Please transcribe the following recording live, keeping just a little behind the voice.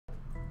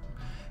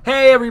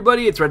Hey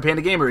everybody, it's Red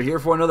Panda Gamer here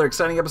for another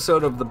exciting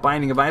episode of The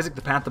Binding of Isaac: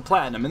 The Path to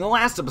Platinum. In the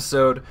last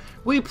episode,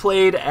 we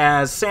played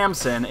as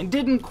Samson and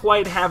didn't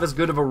quite have as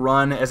good of a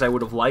run as I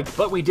would have liked,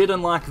 but we did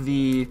unlock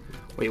the...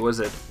 wait, was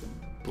it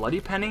Bloody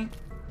Penny?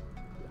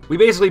 We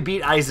basically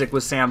beat Isaac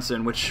with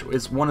Samson, which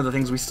is one of the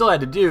things we still had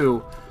to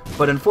do,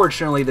 but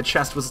unfortunately the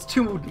chest was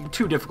too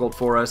difficult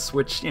for us,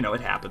 which, you know,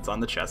 it happens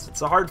on the chest.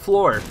 It's a hard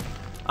floor.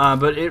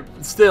 But it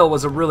still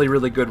was a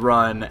really good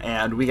run,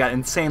 and we got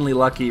insanely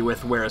lucky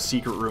with where a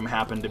secret room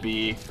happened to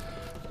be.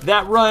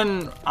 That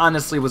run,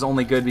 honestly, was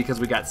only good because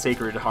we got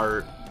Sacred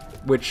Heart,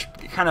 which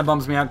kind of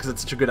bums me out because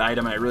it's such a good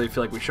item, and I really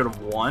feel like we should have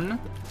won.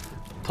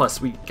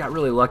 Plus, we got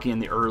really lucky in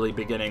the early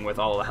beginning with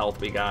all the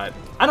health we got.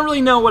 I don't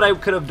really know what I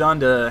could have done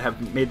to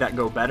have made that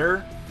go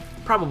better.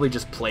 Probably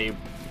just play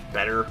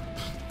better.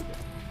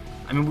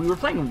 I mean, we were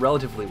playing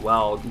relatively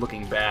well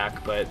looking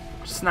back, but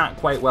just not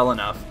quite well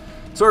enough.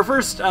 So our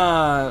first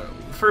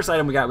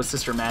item we got was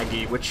Sister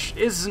Maggie, which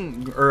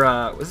isn't, or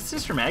was it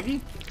Sister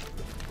Maggie?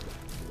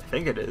 I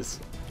think it is.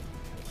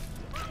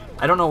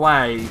 I don't know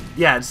why.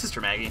 Yeah, it's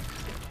Sister Maggie.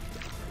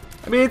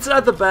 I mean, it's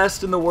not the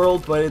best in the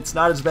world, but it's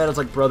not as bad as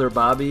like Brother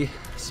Bobby,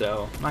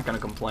 so I'm not gonna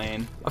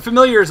complain. A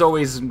familiar is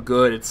always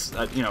good. It's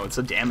you know, it's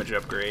a damage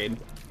upgrade.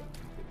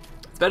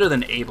 It's better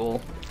than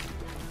Abel.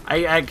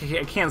 I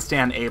can't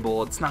stand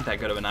Abel. It's not that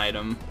good of an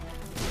item.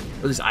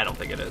 At least I don't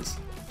think it is.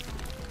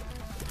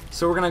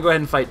 So we're gonna go ahead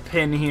and fight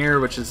Pin here,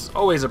 which is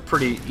always a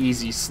pretty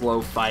easy,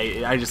 slow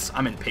fight.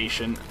 I'm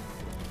impatient.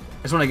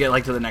 I just want to get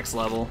like to the next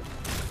level.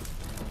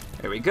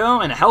 There we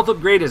go, and a health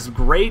upgrade is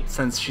great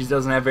since she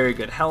doesn't have very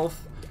good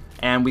health.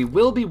 And we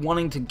will be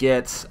wanting to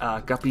get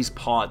Guppy's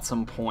Paw at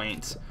some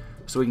point,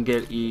 so we can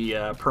get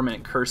a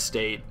permanent curse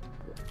state.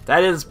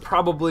 That is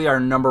probably our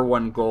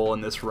 #1 goal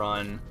in this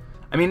run.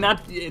 I mean,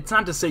 it's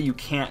not to say you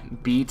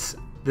can't beat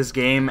this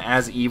game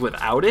as Eve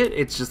without it.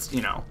 It's just,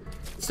 you know,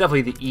 it's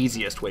definitely the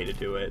easiest way to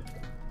do it,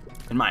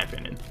 in my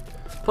opinion.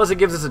 Plus, it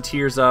gives us a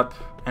Tears Up,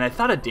 and I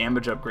thought a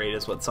damage upgrade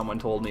is what someone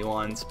told me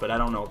once, but I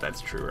don't know if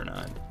that's true or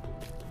not.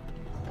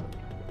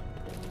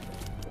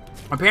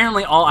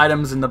 Apparently, all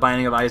items in the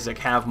Binding of Isaac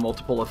have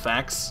multiple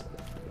effects,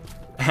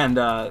 and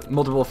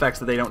multiple effects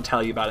that they don't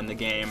tell you about in the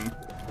game.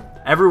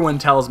 Everyone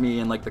tells me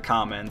in like the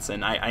comments,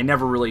 and I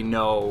never really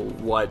know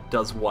what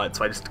does what,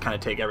 so I just kind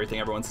of take everything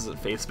everyone says at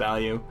face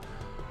value.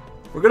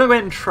 We're gonna go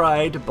ahead and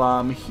try to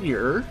bomb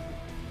here.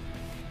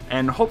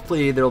 And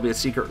hopefully there will be a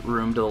secret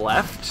room to the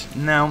left.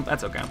 No,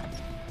 that's okay.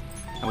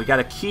 And we got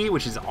a key,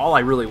 which is all I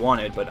really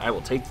wanted, but I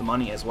will take the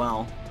money as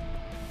well.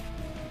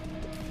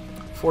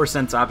 4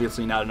 cents,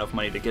 obviously not enough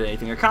money to get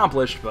anything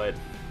accomplished, but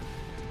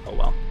oh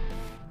well.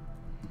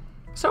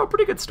 So, a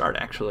pretty good start,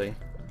 actually.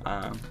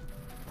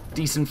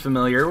 Decent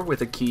familiar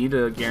with a key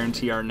to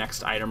guarantee our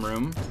next item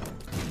room.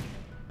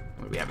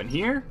 What do we have in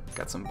here?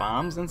 Got some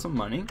bombs and some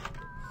money.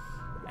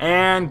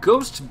 And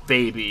Ghost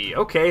Baby.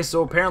 Okay,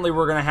 so apparently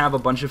we're going to have a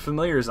bunch of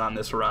familiars on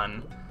this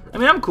run. I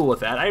mean, I'm cool with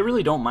that. I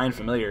really don't mind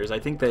familiars. I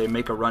think they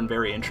make a run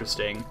very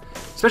interesting.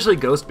 Especially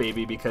Ghost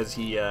Baby because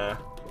he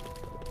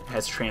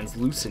has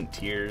translucent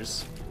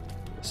tears.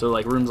 So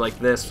like rooms like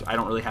this, I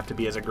don't really have to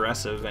be as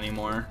aggressive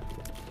anymore.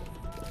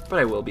 But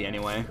I will be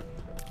anyway.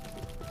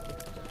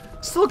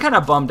 Still kind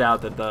of bummed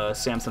out that the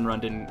Samson run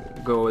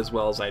didn't go as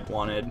well as I'd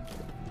wanted.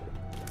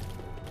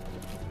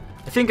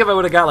 I think if I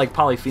would have got like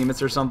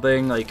Polyphemus or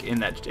something like in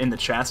the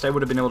chest, I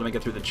would have been able to make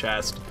it through the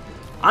chest.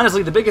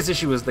 Honestly, the biggest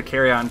issue was the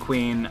Carry-On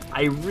Queen.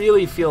 I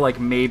really feel like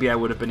maybe I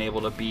would have been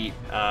able to beat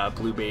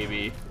Blue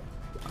Baby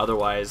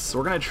otherwise. So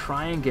we're gonna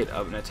try and get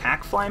an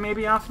attack fly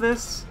maybe off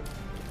this.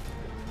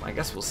 Well, I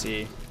guess we'll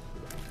see.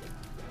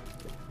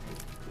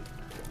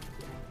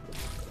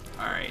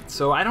 All right,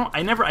 so I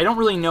don't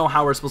really know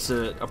how we're supposed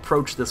to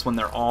approach this when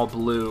they're all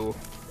blue.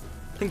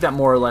 I think that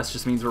more or less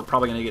just means we're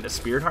probably going to get a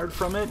Spirit Heart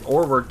from it,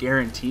 or we're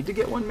guaranteed to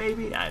get one,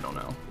 maybe? I don't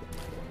know.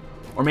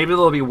 Or maybe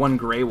there'll be one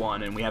gray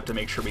one, and we have to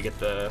make sure we get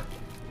the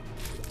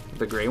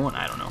gray one?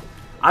 I don't know.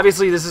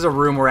 Obviously, this is a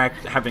room where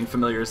having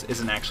familiars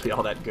isn't actually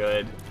all that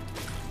good.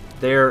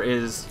 There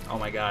is... oh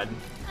my god.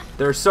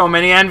 There are so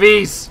many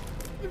envies!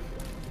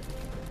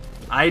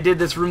 I did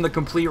this room the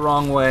complete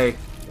wrong way.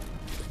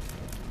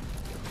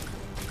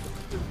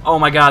 Oh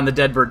my god, and the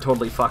dead bird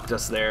totally fucked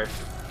us there.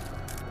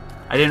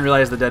 I didn't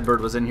realize the dead bird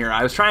was in here.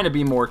 I was trying to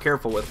be more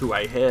careful with who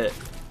I hit.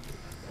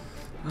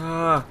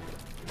 The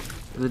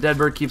dead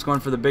bird keeps going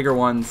for the bigger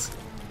ones.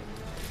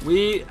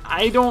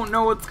 I don't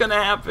know what's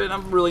gonna happen.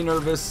 I'm really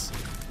nervous.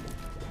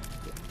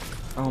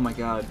 Oh my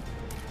god.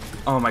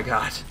 Oh my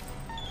god.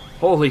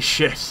 Holy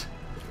shit.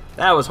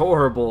 That was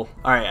horrible.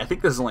 Alright, I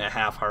think this is only a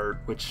half heart,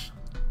 which...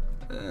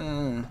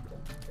 I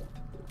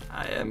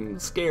am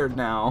scared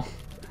now.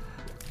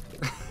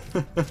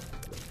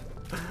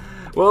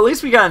 Well, at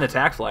least we got an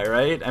attack fly,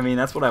 right? I mean,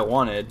 that's what I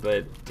wanted,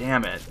 but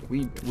damn it.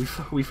 We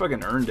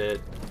fucking earned it.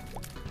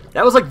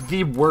 That was like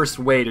the worst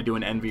way to do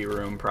an envy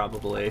room,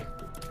 probably.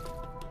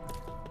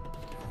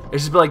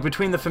 It's just like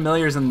between the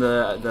familiars and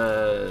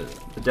the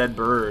dead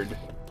bird,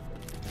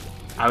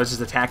 I was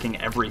just attacking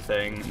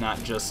everything,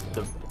 not just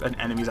the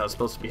enemies I was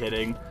supposed to be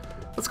hitting.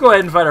 Let's go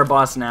ahead and fight our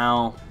boss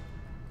now.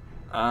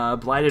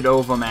 Blighted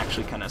Ovum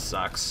actually kind of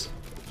sucks.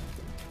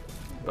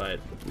 But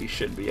we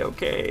should be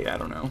okay. I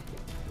don't know.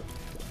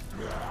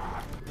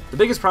 The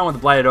biggest problem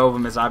with the Blighted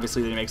Ovum is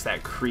obviously that he makes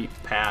that creep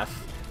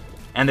path.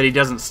 And that he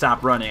doesn't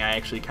stop running. I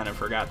actually kind of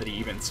forgot that he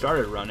even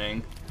started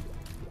running.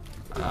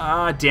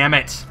 Ah, damn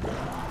it.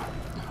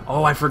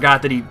 Oh, I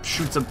forgot that he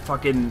shoots a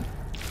fucking...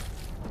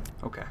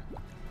 Okay.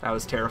 That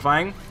was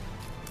terrifying.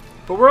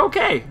 But we're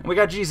okay. And we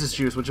got Jesus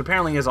Juice, which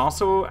apparently is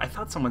also... I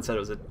thought someone said it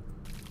was an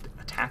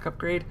attack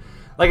upgrade.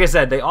 Like I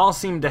said, they all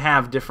seem to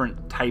have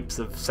different types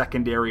of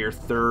secondary or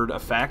third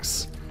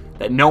effects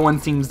that no one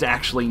seems to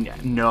actually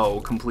know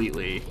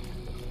completely.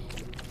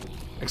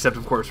 Except,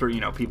 of course, for,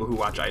 you know, people who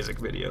watch Isaac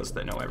videos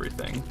that know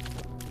everything.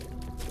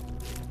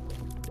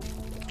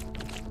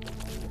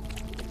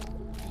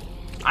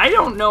 I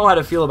don't know how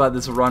to feel about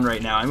this run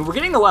right now. I mean, we're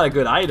getting a lot of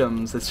good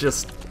items. It's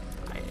just...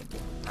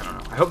 I don't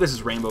know. I hope this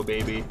is Rainbow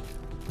Baby.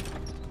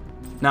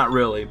 Not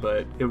really,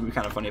 but it would be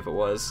kind of funny if it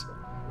was.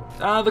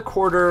 The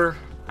quarter...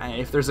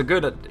 If there's a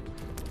good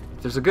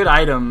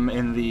item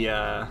in the...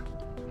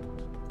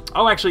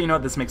 Oh, actually, you know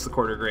what? This makes the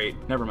quarter great.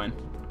 Never mind.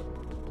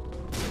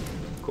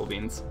 Cool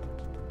beans.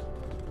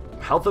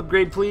 Health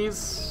upgrade,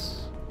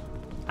 please?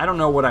 I don't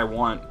know what I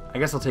want. I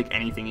guess I'll take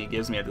anything he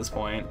gives me at this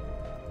point.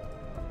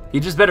 He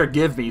just better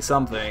give me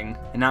something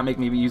and not make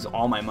me use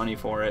all my money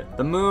for it.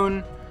 The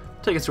moon,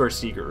 take us to our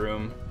secret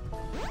room.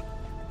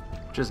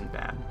 Which isn't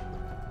bad.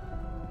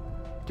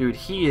 Dude,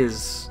 he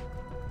is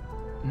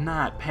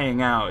not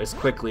paying out as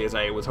quickly as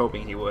I was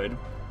hoping he would.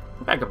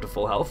 We're back up to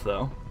full health,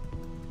 though.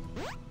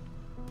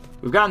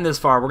 We've gotten this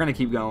far. We're going to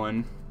keep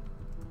going.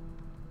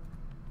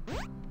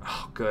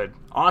 Oh, good.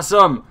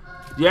 Awesome!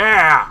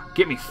 Yeah!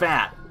 Get me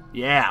fat.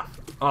 Yeah.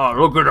 Oh,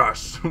 look at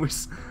us.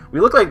 We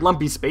look like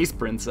Lumpy Space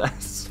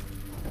Princess.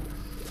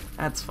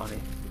 That's funny.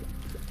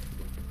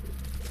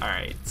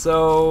 Alright,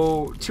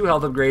 so 2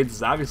 health upgrades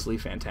is obviously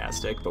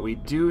fantastic, but we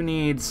do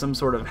need some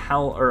sort of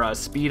health or a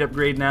speed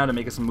upgrade now to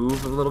make us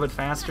move a little bit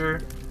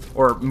faster,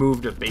 or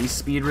move to base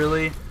speed,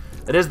 really.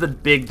 That is the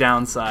big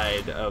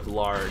downside of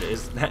Lard,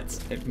 is that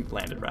it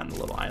landed right on the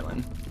little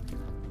island.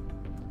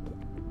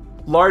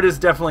 Lard is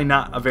definitely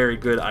not a very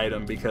good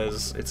item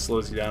because it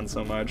slows you down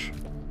so much,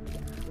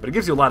 but it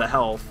gives you a lot of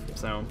health,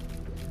 so...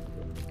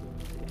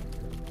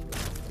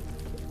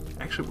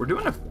 Actually, we're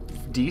doing a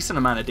decent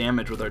amount of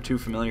damage with our 2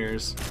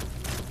 familiars.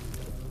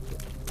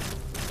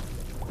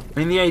 I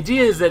mean, the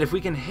idea is that if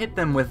we can hit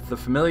them with the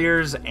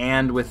familiars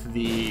and with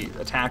the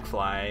attack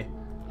fly,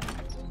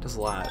 it does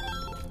a lot.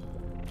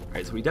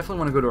 Alright, so we definitely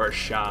want to go to our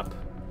shop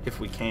if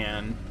we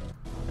can.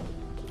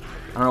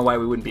 I don't know why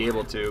we wouldn't be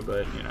able to,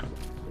 but, you know,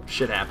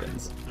 shit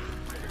happens.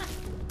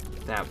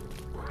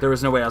 There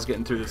was no way I was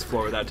getting through this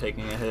floor without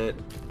taking a hit.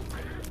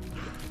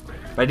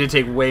 But I did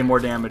take way more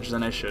damage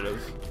than I should have.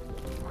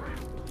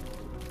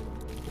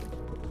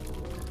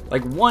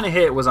 Like, 1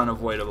 hit was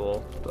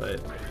unavoidable, but...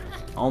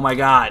 Oh my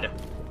god.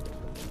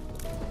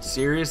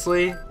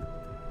 Seriously?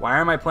 Why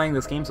am I playing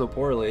this game so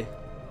poorly?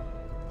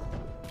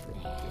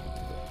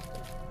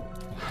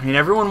 I mean,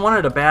 everyone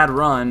wanted a bad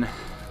run.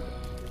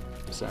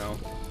 So,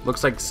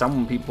 looks like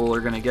some people are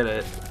gonna get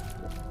it.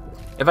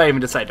 If I even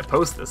decide to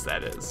post this,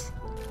 that is.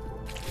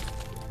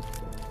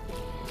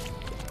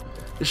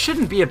 This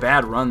shouldn't be a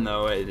bad run,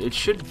 though. It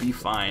should be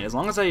fine. As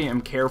long as I am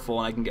careful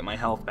and I can get my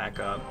health back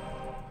up.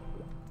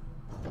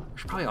 We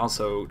should probably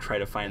also try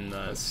to find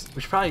the...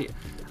 We should probably...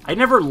 I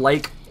never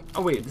like...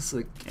 Oh wait, this is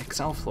an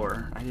Excel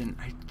floor.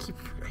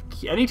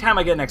 Anytime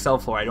I get an Excel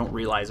floor, I don't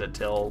realize it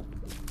till...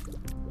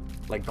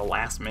 like the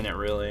last minute,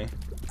 really.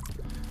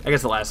 I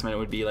guess the last minute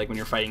would be like when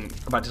you're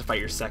about to fight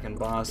your second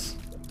boss.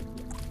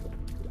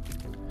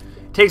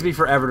 It takes me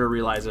forever to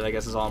realize it, I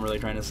guess is all I'm really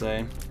trying to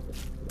say.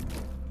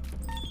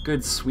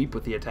 Good sweep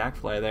with the attack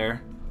fly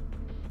there.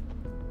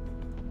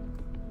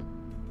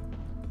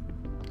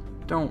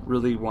 Don't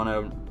really want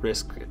to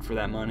risk it for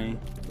that money.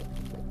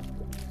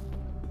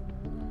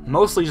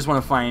 Mostly just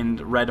want to find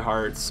red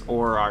hearts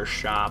or our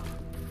shop.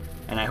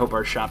 And I hope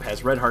our shop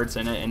has red hearts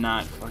in it and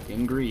not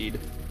fucking greed.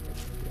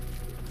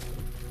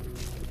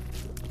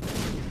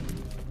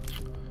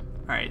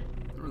 Alright.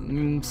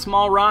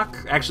 Small rock?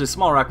 Actually,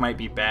 small rock might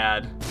be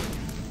bad.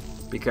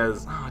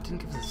 Because... Oh, it didn't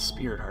give us a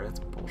spirit heart. That's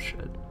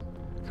bullshit.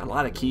 Got a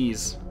lot of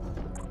keys.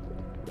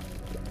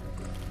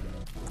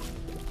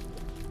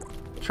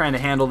 Trying to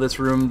handle this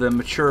room the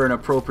mature and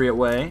appropriate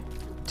way.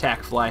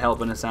 Attack fly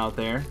helping us out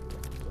there.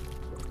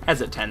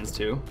 As it tends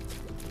to.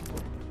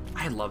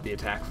 I love the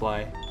attack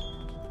fly.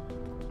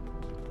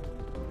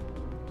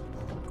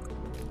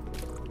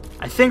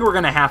 I think we're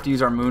going to have to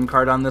use our moon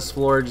card on this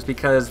floor just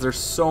because there's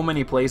so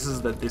many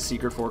places that this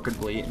secret floor could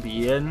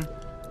be in.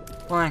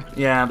 Well,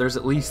 yeah, there's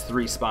at least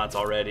 3 spots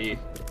already.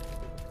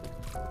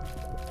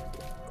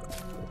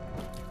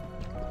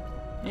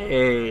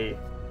 Yay.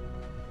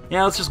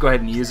 Yeah, let's just go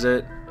ahead and use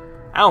it.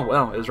 Oh,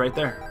 well, it was right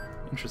there.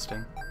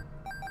 Interesting.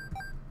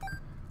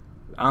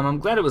 I'm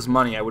glad it was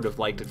money. I would have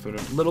liked it for a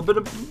little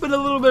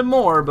bit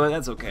more, but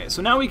that's okay.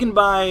 So now we can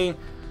buy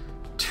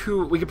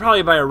 2. We could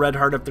probably buy a red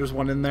heart if there's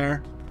one in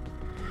there.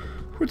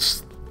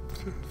 Which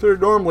there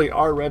normally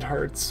are red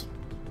hearts.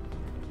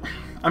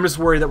 I'm just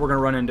worried that we're going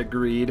to run into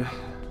greed.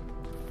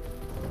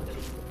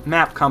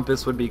 Map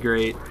compass would be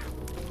great.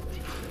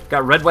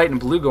 Got red, white, and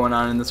blue going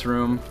on in this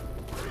room.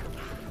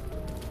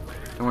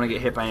 Don't want to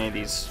get hit by any of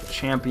these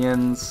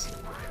champions,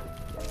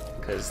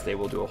 because they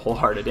will do a whole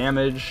heart of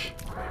damage.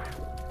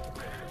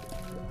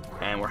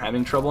 And we're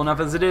having trouble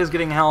enough as it is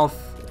getting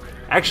health.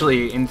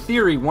 Actually, in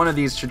theory, one of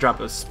these should drop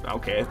us.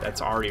 Okay,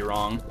 that's already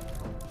wrong.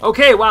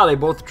 Okay, wow, they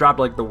both dropped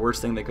like the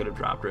worst thing they could have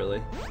dropped,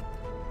 really.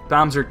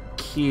 Bombs are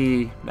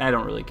key. I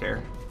don't really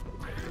care.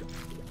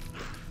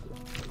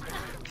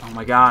 Oh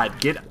my god,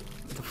 get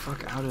the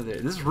fuck out of there.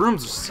 These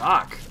rooms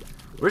suck.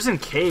 We're just in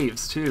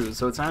caves, too,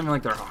 so it's not even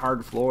like they're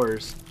hard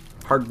floors.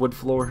 Hardwood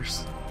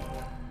floors.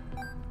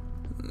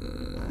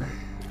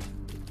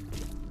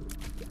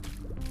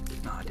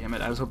 Aw, damn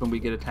it. I was hoping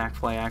we'd get attack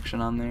fly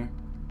action on there.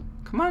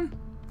 Come on.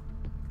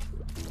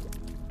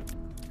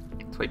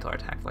 Let's wait till our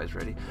attack fly's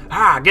ready.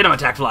 Ah, get him,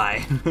 attack fly!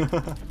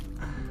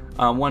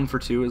 1 for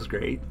 2 is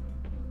great.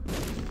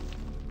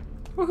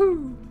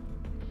 Woohoo!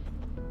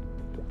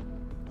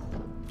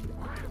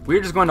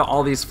 We're just going to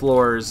all these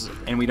floors,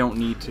 and we don't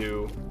need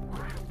to.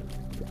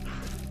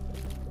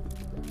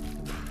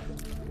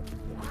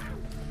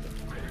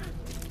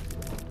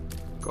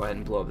 Go ahead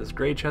and blow up this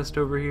gray chest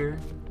over here.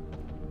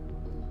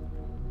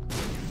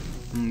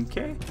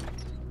 Okay.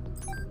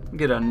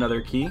 Get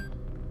another key.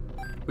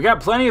 We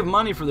got plenty of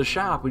money for the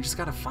shop. We just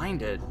gotta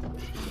find it.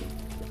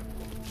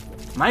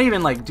 Might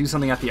even like do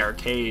something at the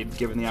arcade,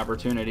 given the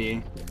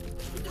opportunity.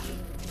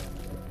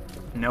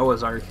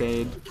 Noah's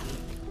Arcade.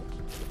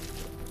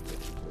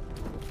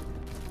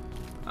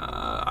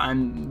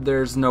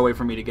 There's no way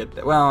for me to get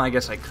that. Well, I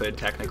guess I could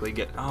technically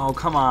get. Oh,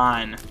 come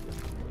on.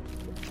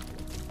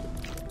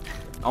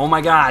 Oh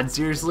my god,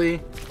 seriously?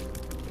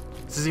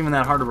 This isn't even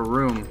that hard of a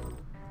room.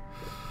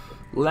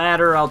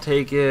 Ladder, I'll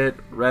take it.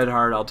 Red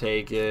heart, I'll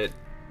take it.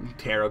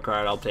 Tarot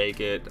card, I'll take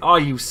it. Oh,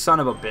 you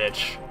son of a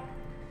bitch.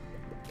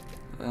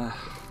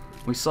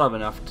 We still have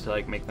enough to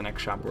like make the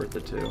next shop worth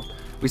it too.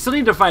 We still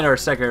need to find our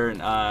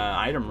second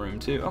item room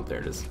too. Oh, there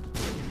it is.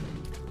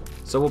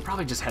 So we'll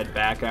probably just head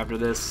back after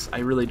this. I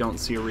really don't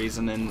see a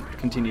reason in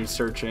continue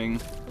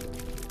searching.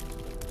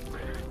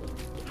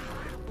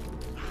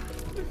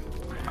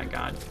 Oh my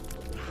god.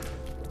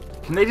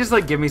 Can they just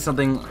like give me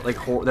something like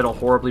that'll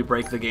horribly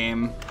break the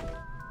game?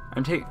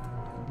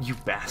 You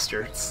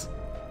bastards.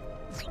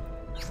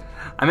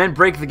 I meant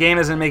break the game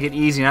as in make it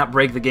easy, not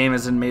break the game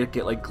as in make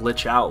it like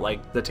glitch out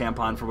like the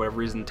tampon for whatever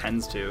reason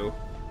tends to.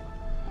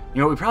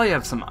 You know, we probably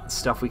have some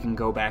stuff we can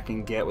go back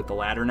and get with the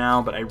ladder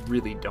now, but I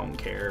really don't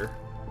care.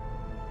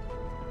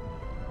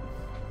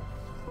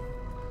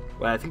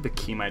 Well, I think the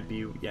key might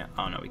be, yeah.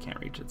 Oh no, we can't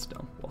reach it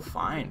still. Well,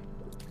 fine.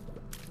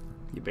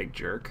 You big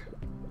jerk.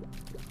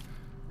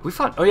 We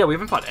fought, oh yeah, we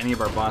haven't fought any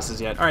of our bosses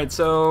yet. Alright,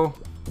 so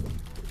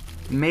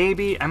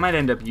maybe I might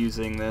end up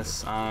using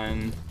this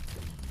on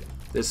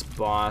this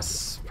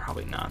boss.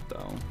 Probably not,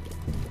 though.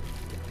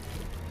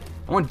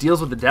 I want deals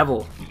with the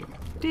devil.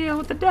 Deal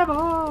with the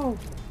devil!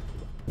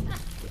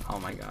 Oh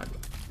my god.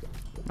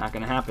 Not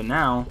gonna happen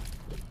now.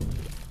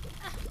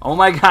 Oh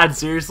my god,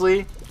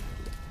 seriously?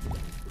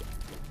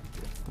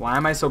 Why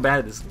am I so bad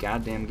at this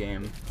goddamn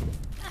game?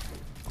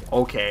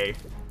 Okay.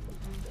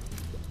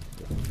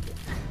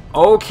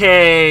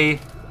 Okay!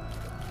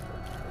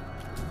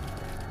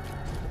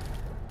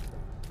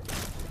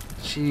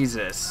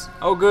 Jesus.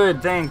 Oh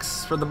good,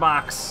 thanks for the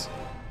box.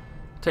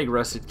 Take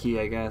rusted key,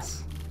 I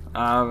guess.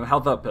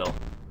 Health up pill.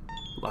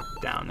 Luck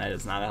down, that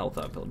is not a health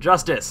up pill.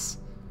 Justice!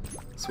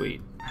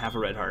 Sweet. Half a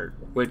red heart,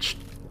 which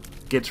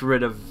gets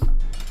rid of...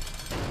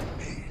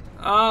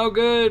 Oh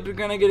good, we're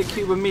gonna get a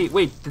cube of meat.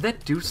 Wait, did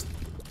that do...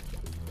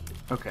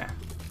 Okay.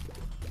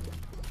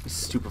 We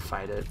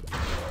stupefied it.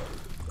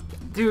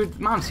 Dude,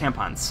 Mom's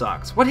tampon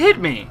sucks. What hit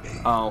me?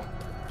 Oh.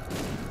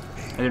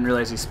 I didn't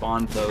realize he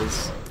spawned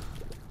those.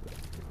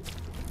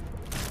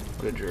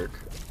 What a jerk.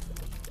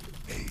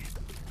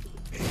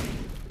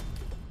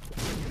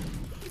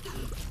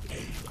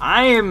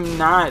 I am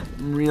not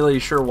really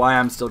sure why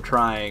I'm still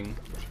trying.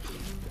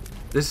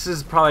 This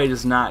is probably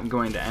just not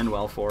going to end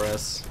well for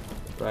us.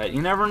 But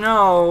you never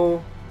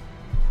know.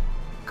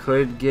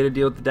 Could get a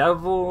deal with the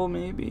devil,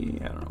 maybe?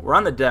 I don't know. We're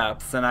on the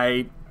depths, and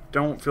I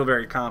don't feel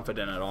very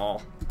confident at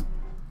all.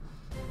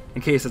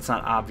 In case it's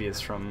not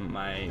obvious from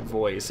my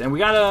voice. And we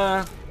got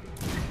a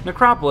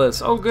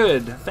necropolis. Oh,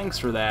 good. Thanks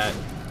for that.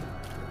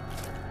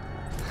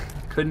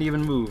 Couldn't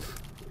even move.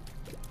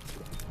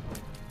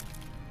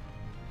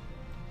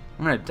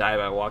 I'm gonna die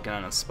by walking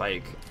on a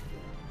spike.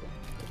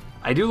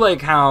 I do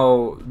like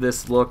how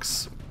this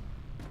looks.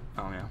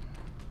 Oh, yeah.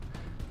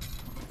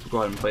 Go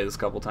ahead and play this a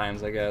couple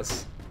times, I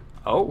guess.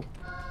 Oh,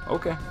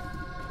 okay.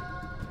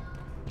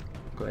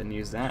 Go ahead and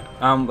use that.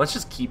 Let's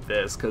just keep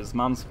this because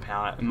Mom's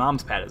pad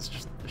is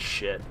just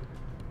shit.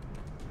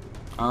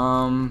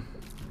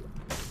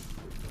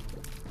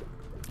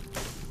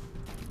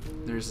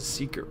 There's a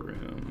secret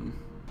room.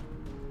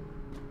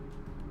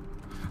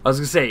 I was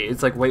gonna say,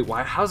 it's like, wait,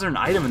 why? How's there an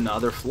item in the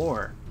other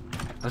floor?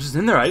 I was just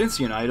in there. I didn't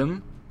see an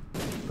item,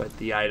 but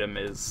the item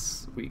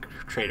is we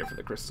trade it for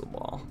the crystal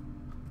ball.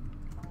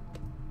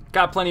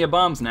 Got plenty of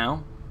bombs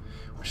now,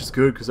 which is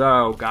good because,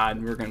 oh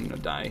god, we're gonna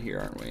die here,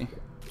 aren't we?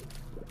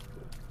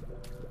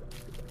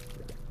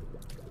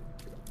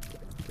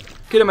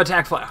 Get him,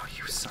 attack fly. Oh,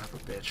 you son of a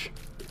bitch.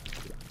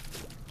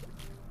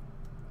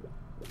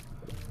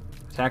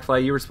 Attack fly,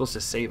 you were supposed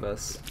to save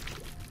us.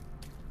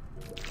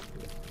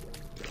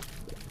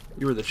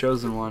 You were the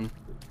chosen one.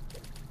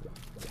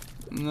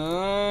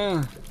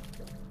 No.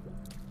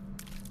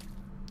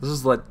 Let's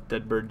just let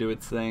that bird do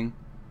its thing.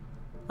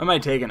 It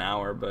might take an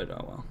hour, but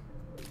oh well.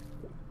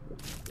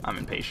 I'm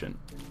impatient.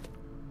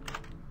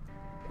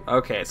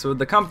 Okay, so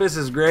the compass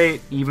is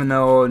great, even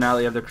though now that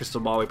we have the crystal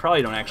ball, we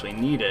probably don't actually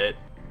need it.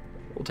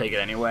 We'll take it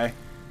anyway.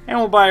 And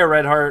we'll buy a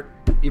red heart,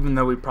 even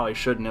though we probably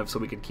shouldn't have, so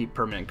we could keep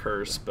permanent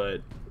curse,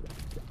 but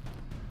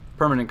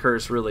permanent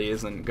curse really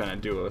isn't gonna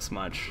do us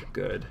much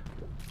good.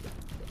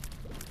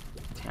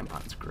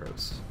 Tampon's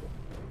gross.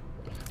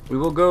 We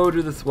will go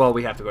to this, well,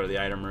 we have to go to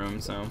the item room,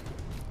 so.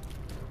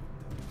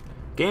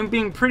 Game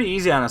being pretty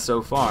easy on us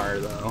so far,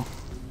 though.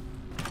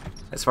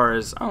 As far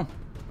as, oh,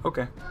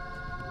 okay.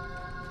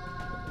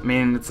 I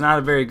mean, it's not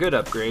a very good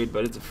upgrade,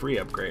 but it's a free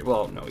upgrade.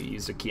 Well, no, you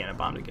used a key and a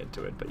bomb to get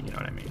to it, but you know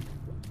what I mean.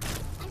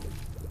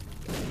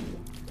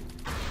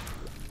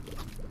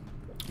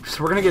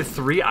 So we're gonna get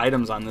 3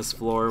 items on this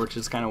floor, which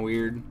is kind of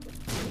weird.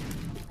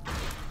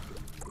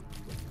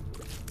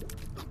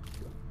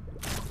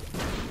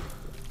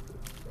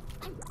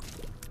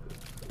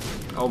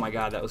 Oh my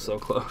god, that was so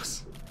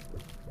close.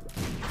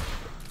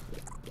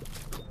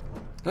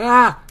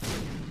 Ah!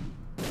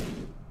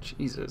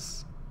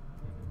 Jesus.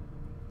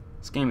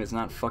 This game is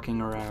not fucking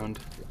around.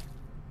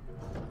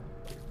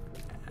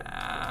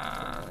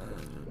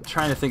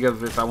 Trying to think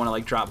of if I want to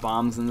like drop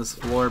bombs in this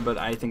floor, but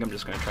I think I'm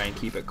just going to try and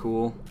keep it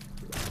cool.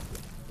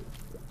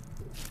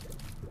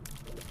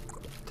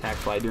 Attack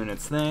fly doing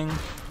its thing.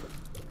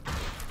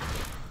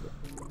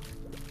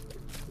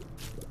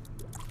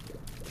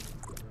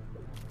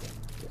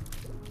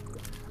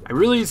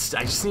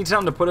 I just need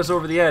something to put us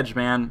over the edge,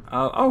 man.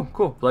 Oh,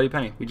 cool, Bloody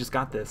Penny. We just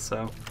got this,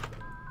 so.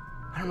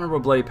 I don't remember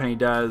what Bloody Penny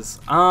does.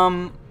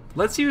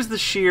 Let's use the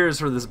shears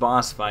for this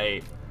boss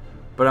fight,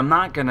 but I'm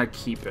not gonna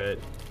keep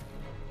it.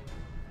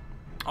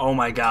 Oh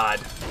my god.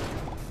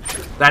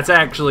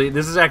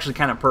 This is actually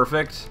kind of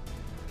perfect,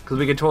 because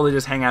we could totally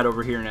just hang out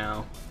over here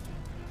now.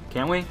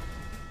 Can't we?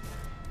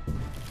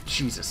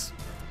 Jesus.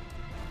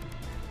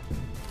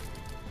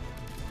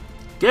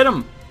 Get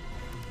him!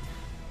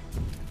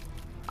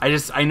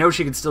 I know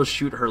she can still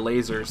shoot her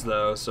lasers,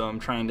 though, so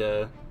I'm trying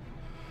to...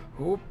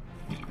 Oop.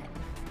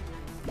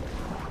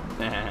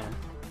 Nah.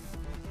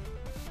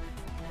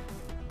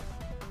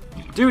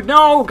 Dude,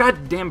 no!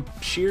 Goddamn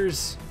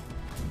shears.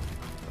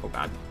 Oh,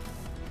 God.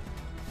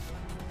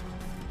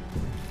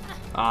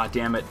 Ah,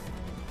 damn it.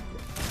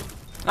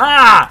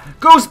 Ah!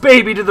 Ghost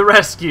Baby to the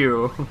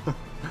rescue!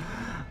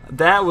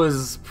 That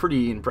was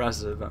pretty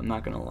impressive, I'm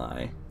not gonna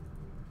lie.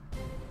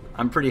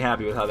 I'm pretty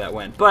happy with how that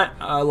went. But,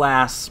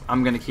 alas,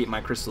 I'm gonna keep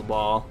my crystal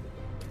ball.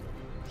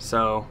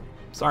 So,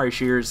 sorry,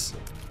 shears.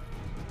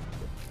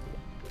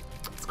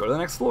 Let's go to the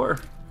next floor.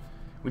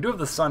 We do have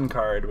the sun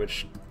card,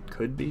 which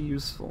could be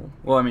useful.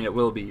 Well, I mean, it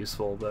will be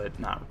useful, but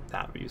not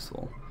that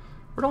useful.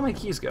 Where'd all my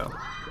keys go?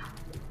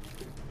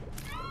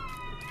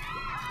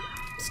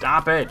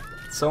 Stop it!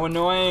 It's so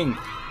annoying!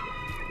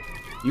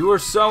 You are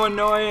so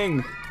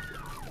annoying!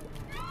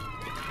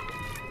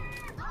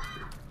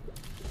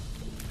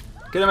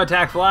 Get him,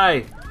 attack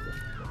fly!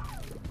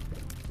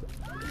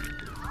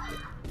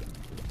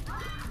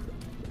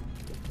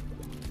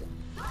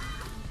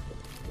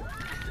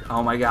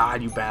 Oh my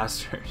god, you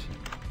bastard.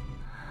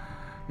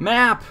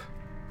 Map!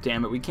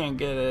 Damn it, we can't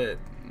get it.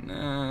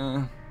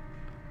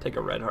 Take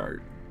a red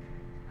heart.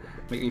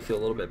 Make me feel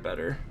a little bit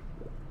better.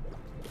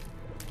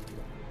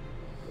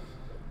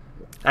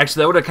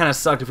 Actually, that would have kind of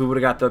sucked if we would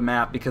have got the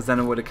map, because then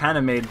it would have kind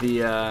of made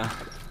the...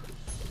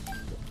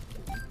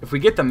 If we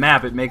get the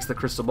map, it makes the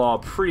crystal ball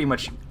pretty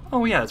much...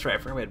 Oh yeah, that's right, I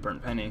forgot we had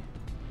Burnt Penny.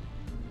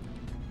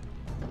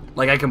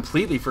 Like, I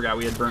completely forgot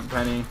we had Burnt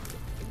Penny.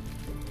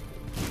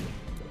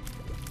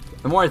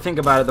 The more I think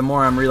about it, the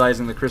more I'm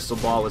realizing the crystal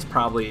ball was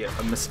probably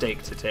a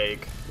mistake to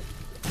take.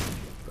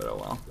 But oh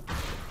well.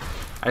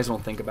 I just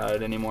won't think about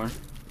it anymore.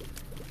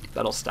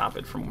 That'll stop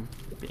it from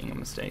being a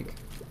mistake.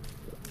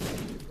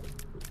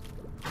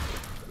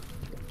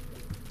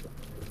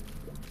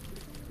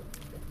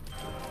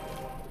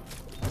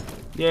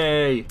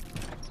 Yay!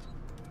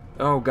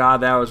 Oh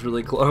god, that was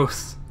really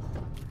close.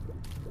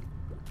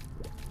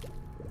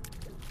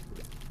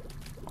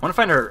 I want to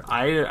find our...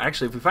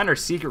 Actually, if we find our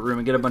secret room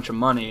and get a bunch of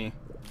money,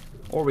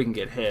 or we can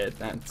get hit,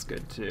 that's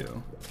good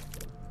too.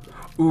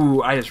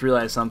 Ooh, I just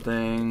realized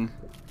something.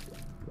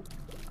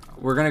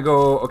 We're gonna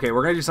go... Okay,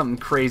 we're gonna do something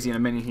crazy in a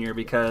minute here,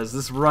 because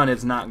this run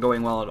is not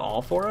going well at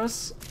all for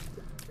us.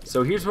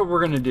 So here's what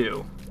we're gonna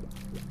do.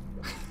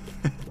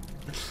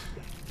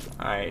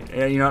 Alright,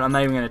 you know what, I'm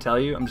not even gonna tell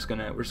you, we're just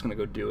gonna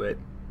go do it.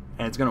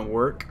 And it's gonna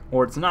work,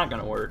 or it's not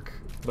gonna work,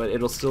 but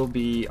it'll still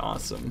be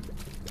awesome.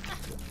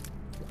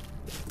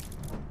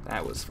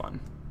 That was fun.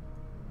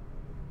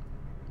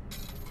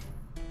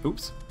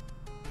 Oops.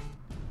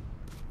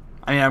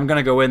 I mean, I'm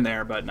gonna go in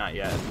there, but not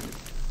yet.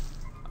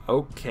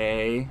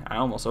 Okay, I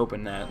almost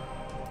opened that.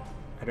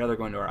 I'd rather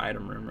go into our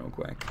item room real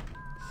quick.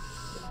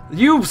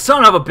 You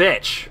son of a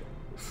bitch!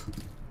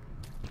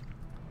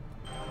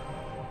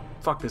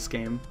 Fuck this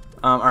game.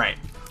 Alright.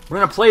 We're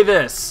gonna play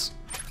this.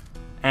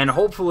 And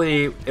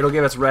hopefully it'll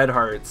give us red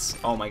hearts.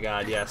 Oh my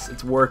god, yes,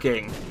 it's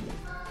working.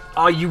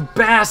 Oh, you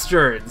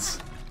bastards!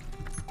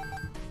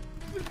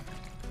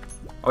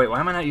 Oh wait, why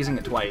am I not using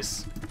it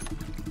twice?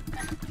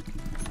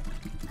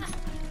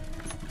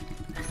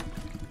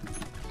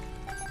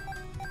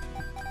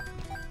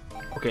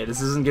 Okay,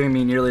 this isn't giving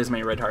me nearly as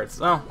many red hearts.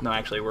 Oh, no,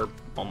 actually,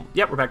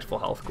 yep, we're back to full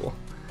health. Cool.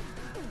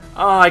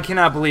 Oh, I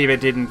cannot believe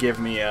it didn't give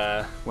me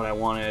what I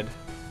wanted.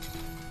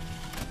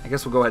 I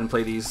guess we'll go ahead and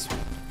play these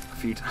a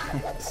few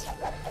times.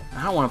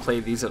 I don't want to play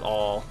these at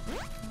all.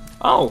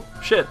 Oh,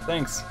 shit,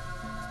 thanks.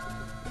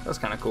 That's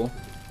kind of cool.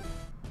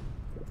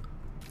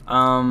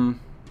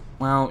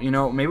 Well, you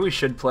know, maybe we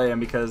should play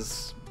them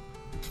because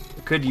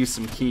we could use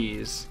some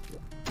keys.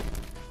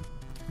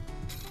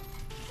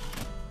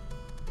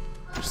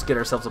 Just get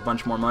ourselves a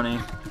bunch more money.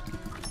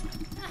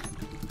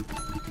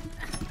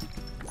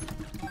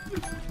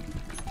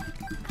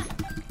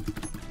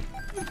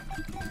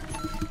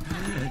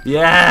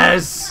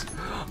 Yes!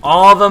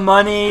 All the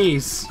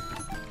monies!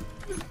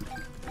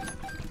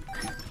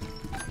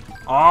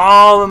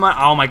 All the money!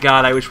 Oh my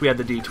god, I wish we had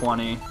the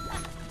D20.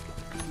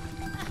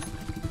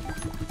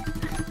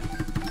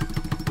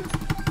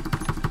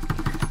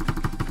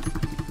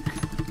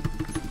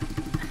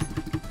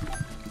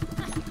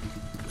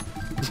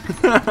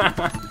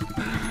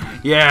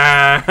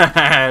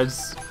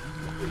 Yes!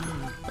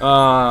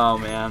 Oh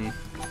man.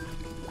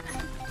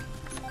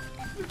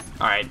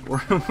 Alright,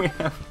 we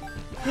have...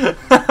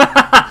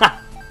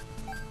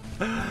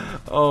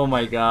 Oh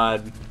my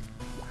god.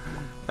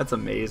 That's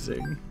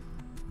amazing.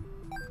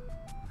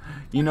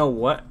 You know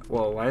what?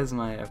 Whoa, why is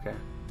my... Okay.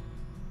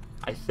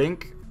 I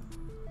think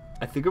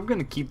I'm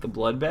gonna keep the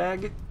blood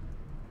bag.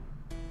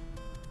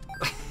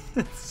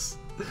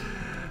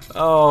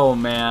 Oh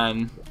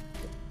man.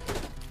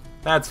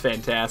 That's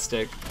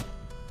fantastic.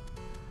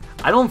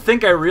 I don't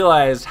think I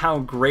realized how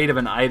great of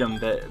an item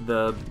that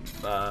the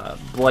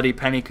Bloody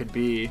Penny could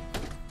be.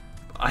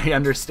 I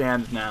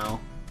understand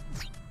now.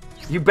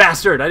 You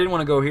bastard! I didn't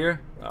want to go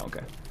here. Oh,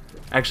 okay.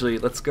 Actually,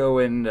 let's go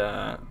and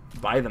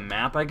buy the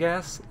map, I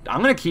guess.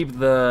 I'm gonna keep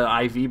the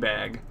IV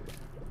bag.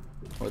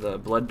 Or the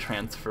blood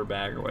transfer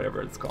bag, or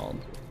whatever it's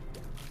called.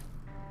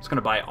 Just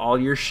gonna buy all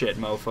your shit,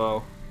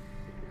 mofo.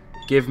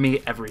 Give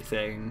me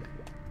everything.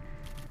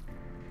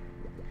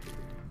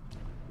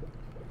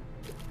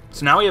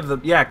 So now we have the...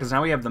 Yeah, because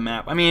now we have the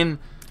map. I mean,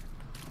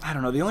 I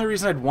don't know. The only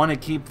reason I'd want to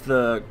keep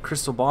the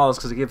crystal ball is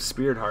because it gives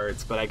spirit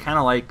hearts, but I kind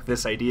of like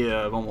this idea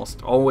of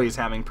almost always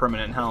having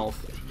permanent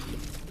health.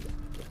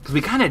 Because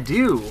we kind of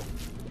do.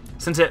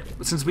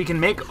 Since we can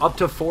make up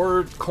to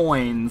 4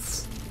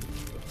 coins...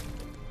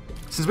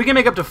 Since we can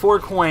make up to 4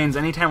 coins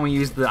anytime we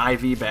use the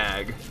IV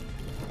bag.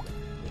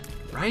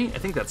 Right? I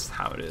think that's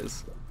how it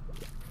is.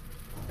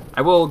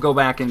 I will go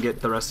back and get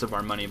the rest of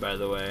our money, by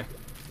the way.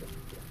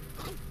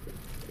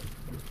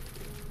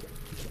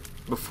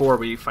 Before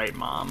we fight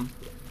Mom.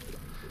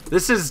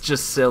 This is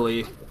just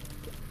silly.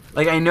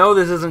 Like, I know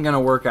this isn't gonna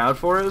work out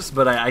for us,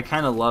 but I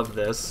kind of love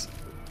this.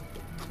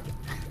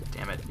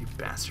 Damn it, you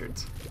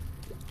bastards.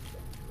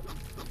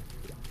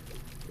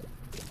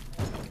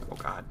 Oh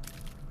god.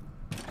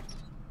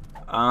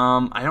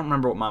 I don't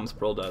remember what Mom's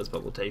Pearl does,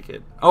 but we'll take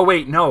it. Oh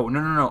wait,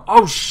 no.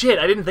 Oh shit,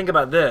 I didn't think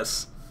about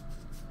this.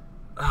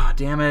 Ah, oh,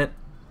 damn it.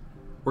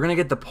 We're gonna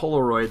get the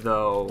Polaroid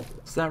though,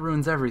 so that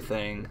ruins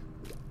everything.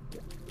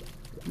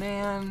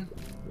 Man.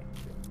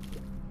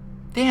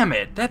 Damn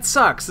it, that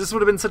sucks. This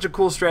would have been such a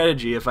cool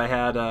strategy if I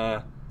had,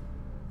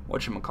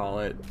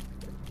 whatchamacallit.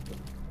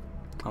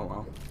 Oh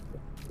well.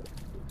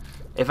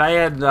 If I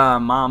had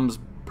Mom's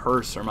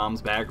purse or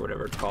Mom's bag or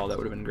whatever it's called, that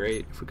would have been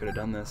great if we could have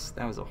done this.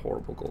 That was a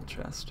horrible gold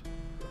chest.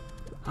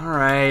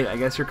 Alright, I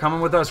guess you're coming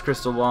with us,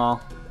 Crystal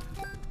Ball.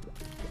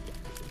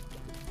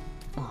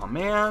 Oh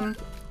man.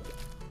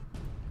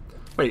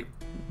 Wait,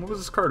 what was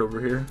this card over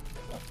here?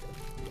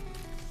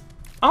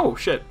 Oh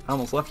shit, I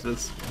almost left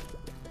this.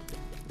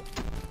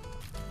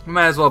 We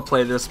might as well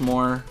play this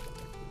more.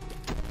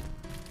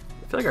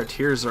 I feel like our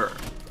tiers are...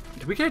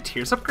 Did we get a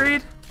tiers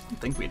upgrade? I don't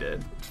think we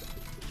did.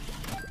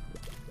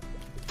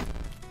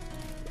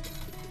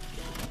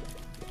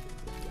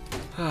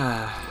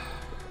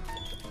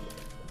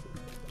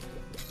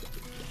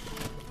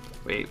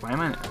 Wait, why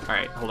am I...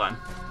 Alright, hold on.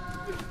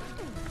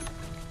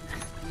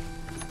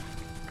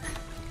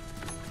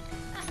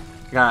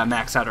 Gotta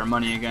max out our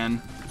money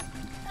again.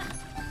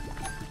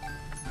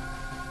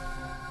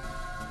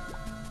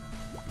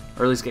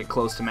 Or at least get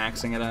close to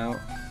maxing it out.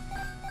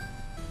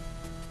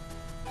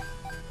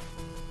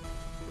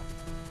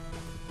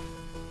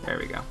 There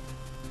we go.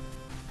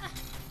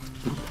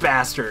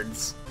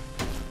 Bastards.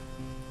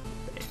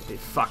 They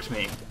fucked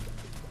me.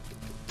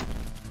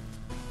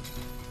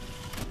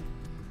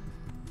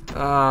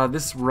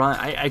 This run...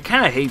 I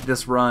kind of hate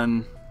this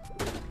run.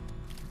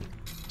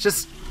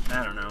 Just...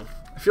 I don't know.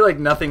 I feel like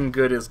nothing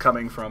good is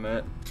coming from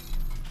it.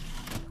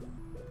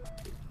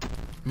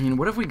 I mean,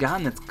 what have we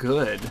gotten that's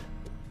good?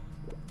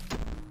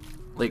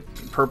 Like,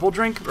 purple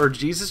drink or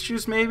Jesus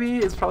juice maybe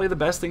is probably the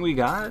best thing we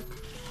got.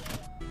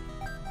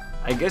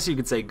 I guess you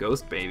could say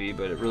ghost baby,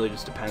 but it really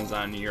just depends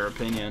on your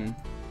opinion.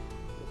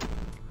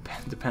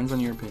 Depends on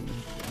your opinion.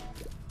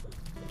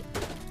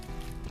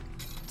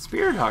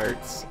 Spirit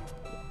hearts.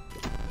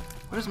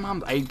 What is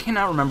mom? I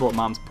cannot remember what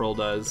mom's pearl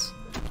does.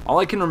 All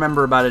I can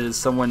remember about it is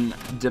someone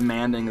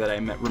demanding that I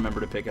remember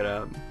to pick it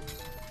up.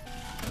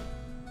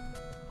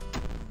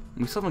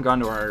 We still haven't gone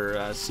to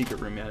our secret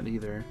room yet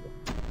either.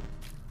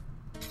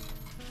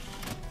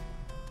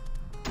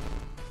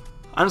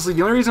 Honestly,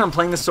 the only reason I'm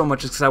playing this so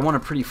much is because I want a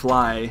pretty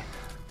fly.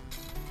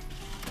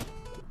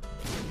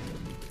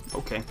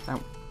 Okay, that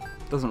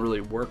doesn't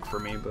really work for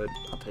me, but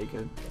I'll take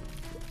it.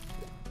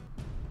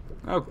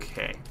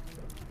 Okay.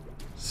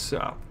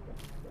 So,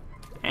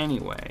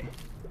 anyway.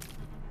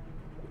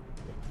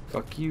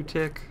 Fuck you,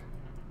 Tick.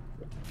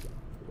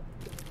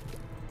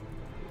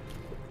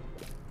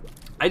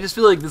 I just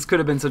feel like this could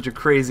have been such a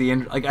crazy,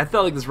 like I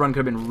felt like this run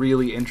could have been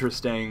really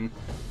interesting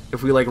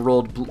if we like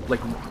rolled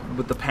like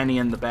with the penny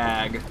in the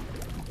bag,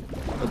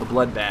 or the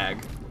blood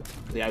bag,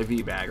 or the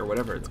IV bag, or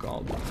whatever it's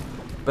called.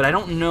 But I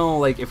don't know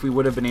like if we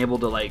would have been able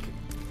to like.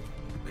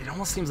 It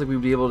almost seems like we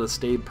would be able to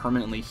stay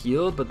permanently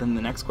healed. But then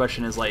the next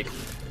question is like,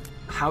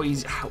 how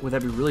easy? Would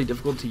that be really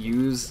difficult to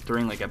use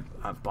during like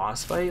a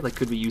boss fight? Like,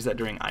 could we use that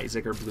during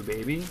Isaac or Blue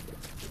Baby?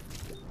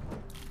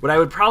 What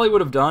I probably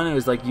would have done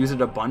is like use it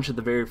a bunch at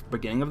the very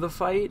beginning of the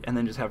fight, and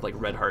then just have like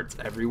red hearts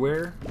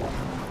everywhere.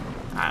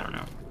 I don't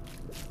know.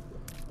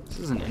 This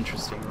is an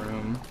interesting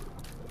room.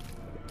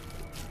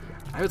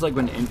 I always like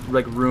when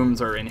like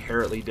rooms are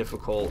inherently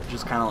difficult,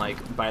 just kind of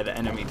like by the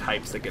enemy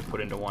types that get put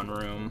into one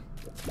room.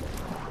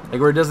 Like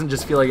where it doesn't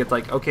just feel like it's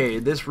like, okay,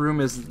 this room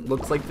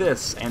looks like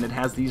this, and it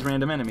has these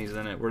random enemies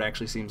in it, where it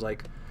actually seems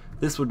like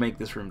this would make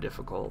this room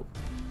difficult.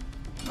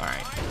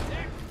 Alright.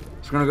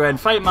 So we're gonna go ahead and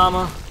fight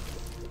Mama.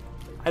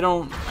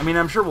 I mean,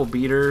 I'm sure we'll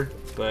beat her,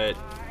 but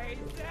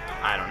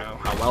I don't know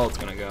how well it's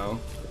gonna go.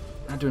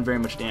 Not doing very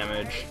much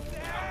damage.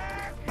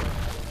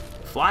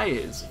 Fly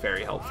is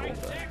very helpful,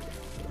 but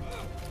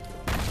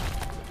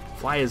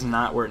Fly is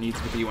not where it needs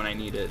to be when I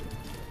need it.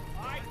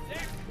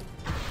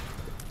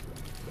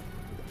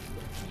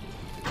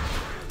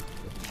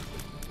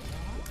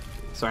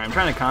 Sorry, I'm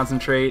trying to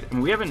concentrate. I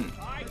mean,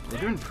 we're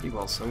doing pretty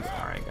well so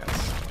far, I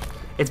guess.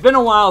 It's been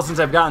a while since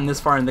I've gotten this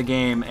far in the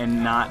game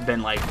and not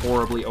been like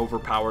horribly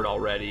overpowered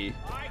already.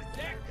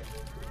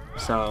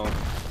 So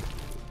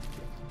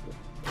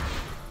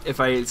if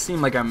I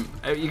seem like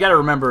you gotta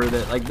remember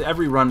that like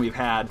every run we've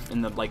had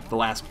in the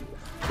last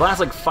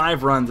like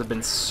 5 runs have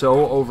been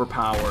so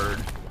overpowered,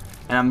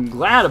 and I'm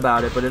glad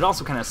about it, but it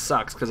also kind of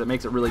sucks because it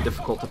makes it really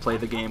difficult to play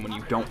the game when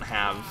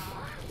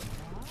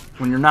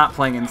you're not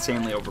playing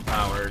insanely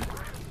overpowered.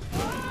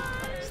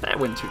 So that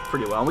went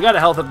pretty well. We got a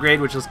health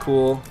upgrade, which is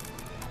cool.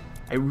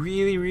 I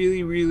really,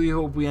 really, really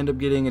hope we end up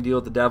getting a deal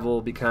with the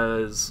devil,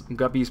 because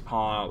Guppy's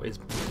Paw is,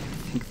 I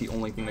think, the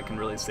only thing that can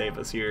really save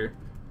us here.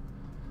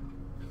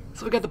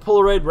 So we got the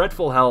Polaroid red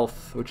full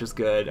health, which is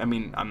good. I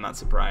mean, I'm not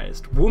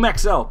surprised. Womb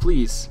XL,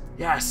 please.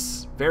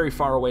 Yes. Very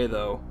far away,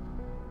 though.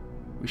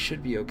 We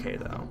should be okay,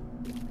 though.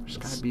 Just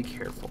gotta be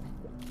careful.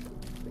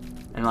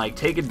 And, like,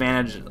 take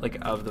advantage, like,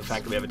 of the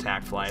fact that we have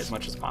Attack Fly as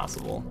much as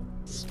possible.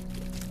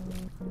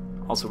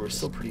 Also, we're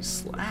still pretty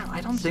slow. I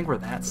don't think we're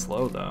that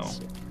slow, though.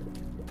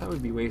 I thought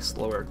we'd be way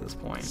slower at this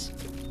point.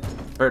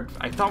 Or,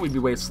 I thought we'd be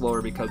way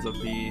slower because of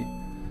the...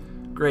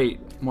 Great.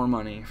 More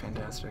money.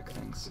 Fantastic.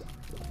 Thanks.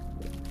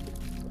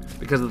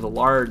 Because of the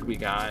lard we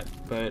got,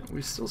 but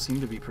we still seem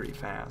to be pretty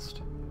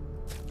fast.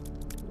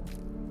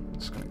 I'm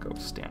just gonna go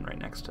stand right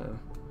next to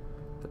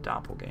the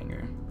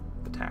doppelganger,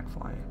 the Attack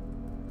Fly.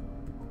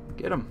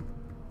 Get him.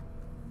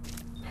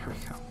 There we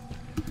go.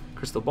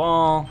 Crystal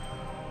Ball.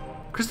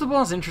 Crystal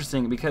Ball is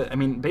interesting because, I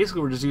mean,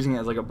 basically we're just using it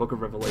as like a Book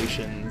of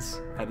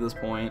Revelations at this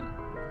point.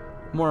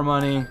 More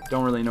money.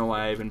 Don't really know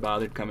why I even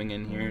bothered coming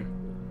in here.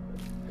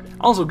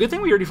 Also, good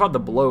thing we already fought the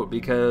bloat,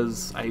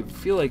 because I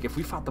feel like if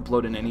we fought the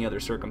bloat in any other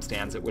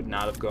circumstance, it would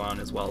not have gone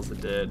as well as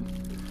it did.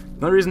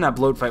 The only reason that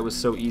bloat fight was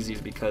so easy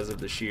is because of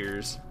the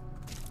shears.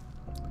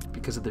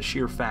 Because of the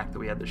sheer fact that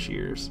we had the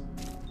shears.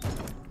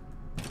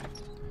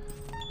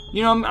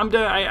 You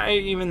know,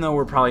 even though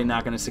we're probably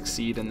not going to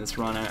succeed in this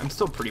run, I'm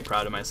still pretty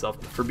proud of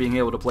myself for being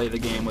able to play the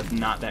game with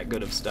not that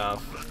good of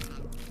stuff.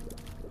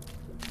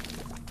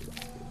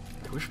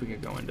 I wish we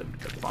could go into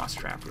the boss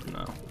trap room,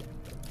 though.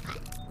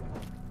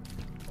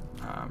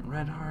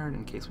 Red heart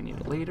in case we need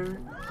it later,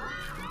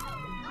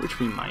 which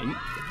we might.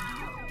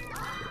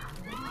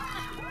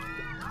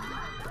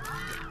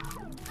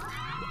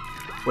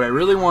 What I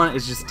really want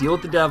is just deal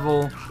with the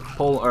devil,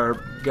 pull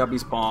or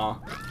Guppy's Paw.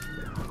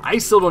 I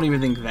still don't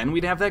even think then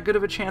we'd have that good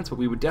of a chance, but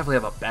we would definitely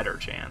have a better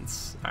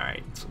chance.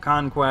 Alright, so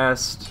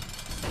Conquest.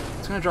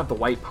 It's going to drop the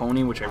white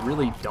pony, which I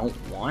really don't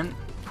want.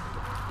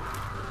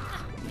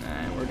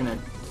 And we're going to...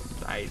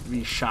 I'd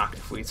be shocked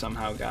if we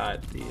somehow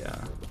got the...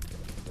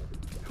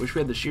 I wish we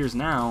had the shears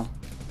now.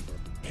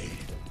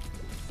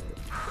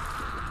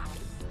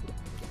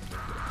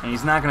 And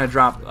he's not going to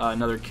drop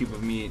another cube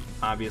of meat,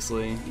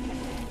 obviously.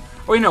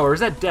 Oh, wait, no, or is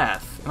that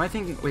death? Am I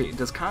thinking... Wait,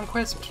 does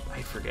Conquest...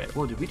 I forget.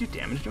 Whoa, did we do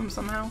damage to him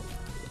somehow?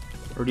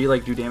 Or do you,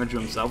 like, do damage to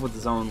himself with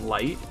his own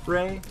light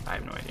ray? I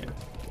have no idea.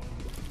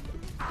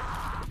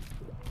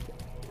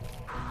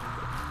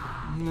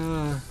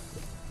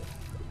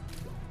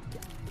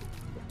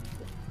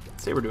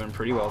 I'd say we're doing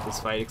pretty well with this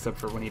fight, except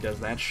for when he does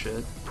that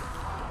shit.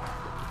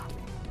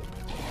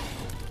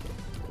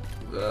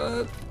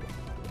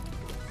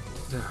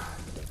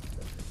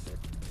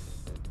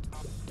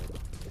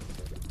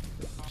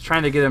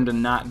 Trying to get him to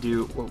not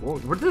do...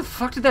 Where the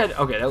fuck did that...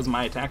 Okay, that was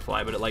my attack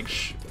fly, but it like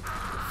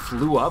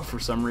flew up for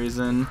some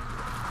reason.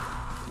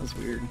 That was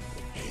weird.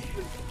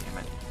 Damn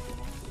it.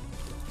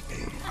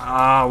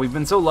 Ah, we've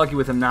been so lucky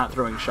with him not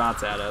throwing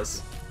shots at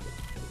us.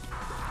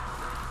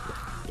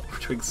 We're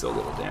doing so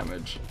little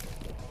damage.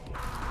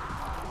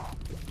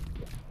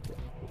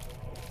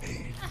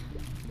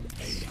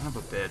 Son of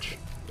a bitch.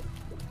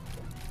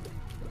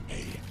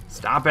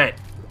 Stop it!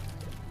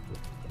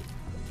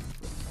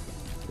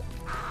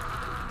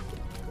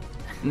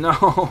 No!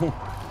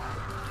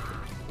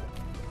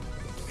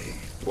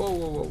 Whoa,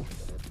 whoa, whoa.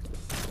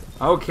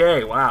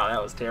 Okay, wow,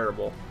 that was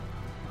terrible.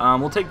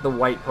 We'll take the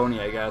white pony,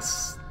 I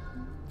guess,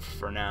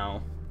 for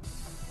now.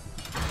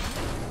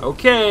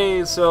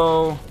 Okay,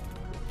 so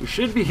we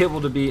should be able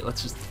to beat...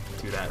 Let's just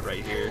do that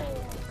right here.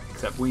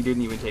 Except we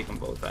didn't even take them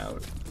both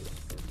out.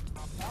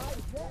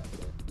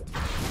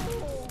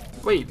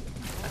 Wait,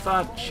 I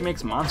thought she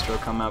makes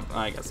Monstro come up.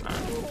 I guess not.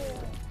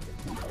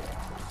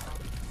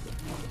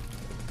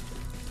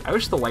 I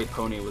wish the white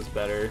pony was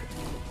better.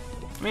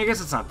 I mean, I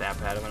guess it's not that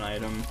bad of an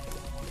item.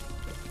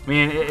 I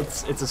mean,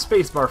 it's a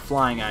spacebar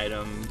flying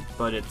item,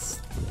 but it's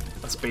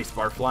a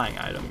spacebar flying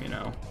item, you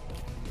know.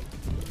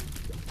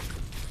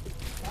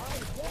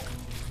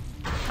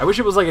 I wish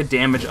it was like a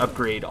damage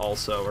upgrade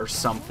also, or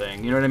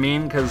something. You know what I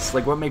mean? Because,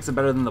 like, what makes it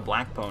better than the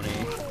black pony?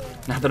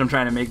 Not that I'm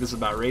trying to make this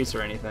about race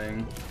or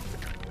anything.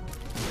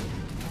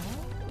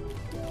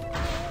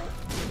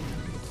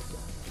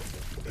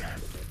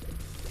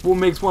 What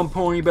makes one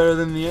pony better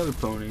than the other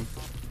pony?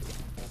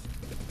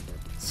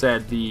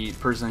 Said the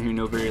person who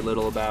know very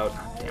little about...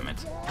 Damn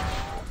it.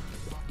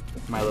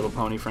 My Little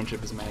Pony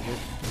Friendship is Magic.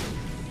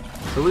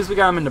 So at least we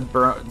got him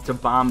into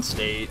bomb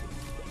state.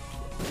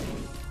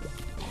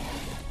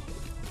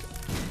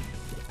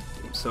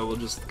 So we'll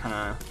just kind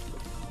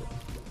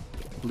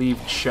of leave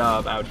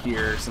Chubb out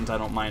here since I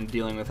don't mind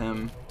dealing with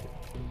him.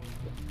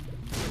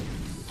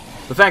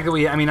 The fact that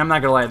I mean, I'm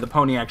not gonna lie, the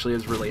pony actually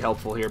is really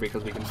helpful here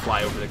because we can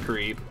fly over the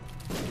creep.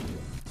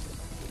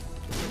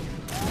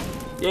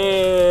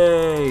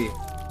 Yay!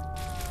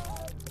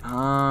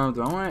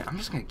 I'm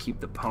just gonna keep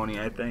the pony,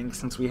 I think,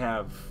 since we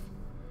have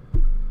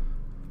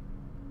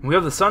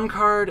the sun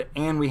card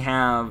and we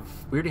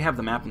already have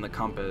the map and the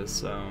compass,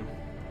 so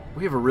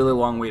we have a really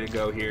long way to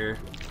go here.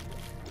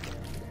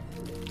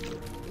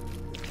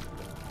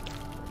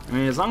 I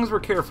mean, as long as we're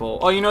careful.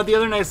 Oh, you know, the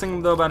other nice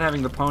thing though about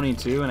having the pony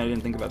too, and I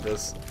didn't think about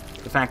this,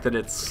 the fact that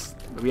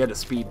we had to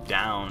speed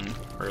down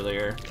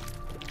earlier.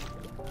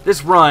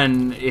 This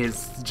run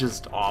is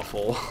just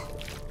awful.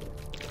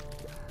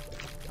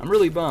 I'm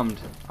really bummed.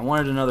 I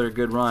wanted another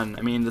good run.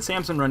 I mean, the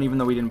Samson run, even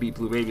though we didn't beat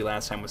Blue Baby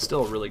last time, was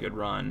still a really good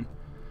run.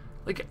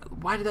 Like,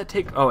 why did that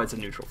take... Oh, it's a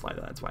neutral fly,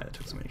 though. That's why that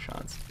took so many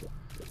shots.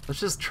 Let's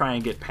just try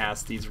and get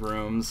past these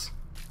rooms.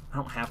 I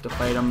don't have to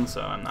fight them, so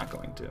I'm not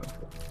going to.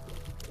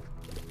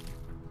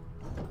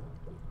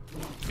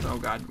 Oh,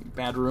 God.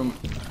 Bad room.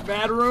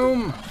 Bad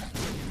room!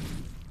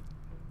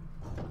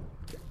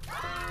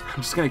 I'm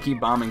just going to keep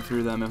bombing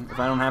through them. If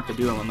I don't have to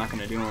do them, I'm not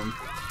going to do them.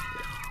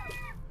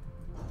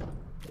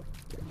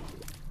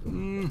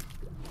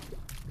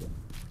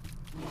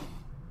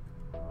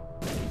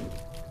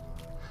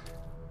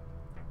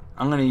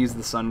 I'm gonna use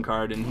the sun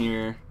card in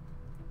here.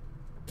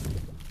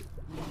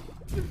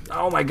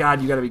 Oh my god,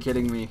 you gotta be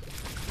kidding me.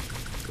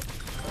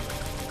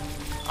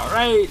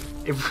 Alright,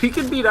 if we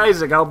can beat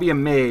Isaac, I'll be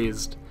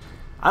amazed.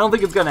 I don't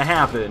think it's gonna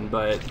happen,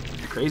 but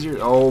crazier.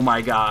 Oh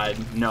my god,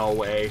 no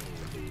way.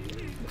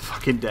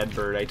 Fucking dead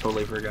bird, I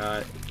totally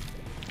forgot.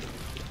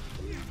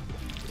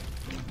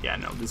 Yeah,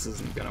 no, this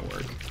isn't gonna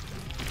work.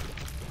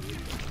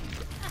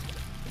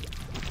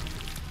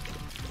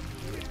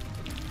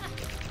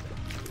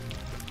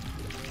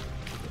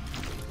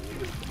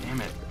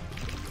 Damn it.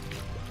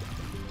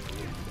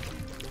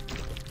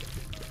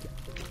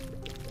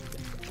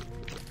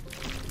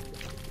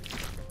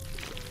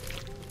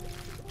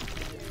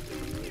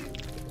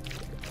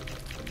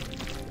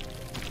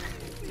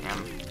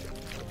 Damn.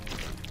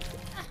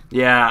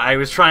 Yeah, I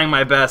was trying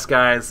my best,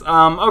 guys.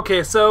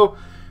 Okay, so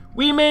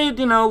we made,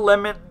 you know,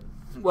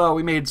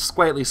 we made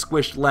slightly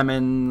squished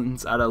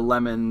lemons out of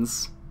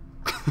lemons.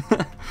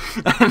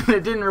 And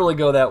it didn't really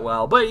go that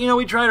well. But, you know,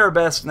 we tried our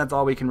best, and that's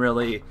all we can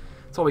really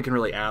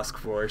ask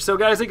for. So,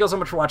 guys, thank you all so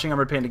much for watching. I'm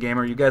Red Panda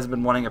Gamer. You guys have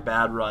been wanting a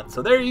bad run.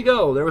 So, there you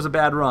go. There was a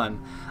bad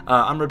run.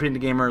 I'm Red Panda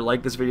Gamer.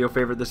 Like this video,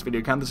 favorite this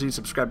video, comment this video,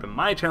 subscribe to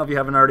my channel if you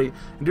haven't already,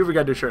 and do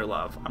forget to share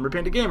love. I'm Red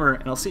Panda Gamer,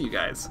 and I'll see you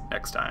guys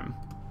next time.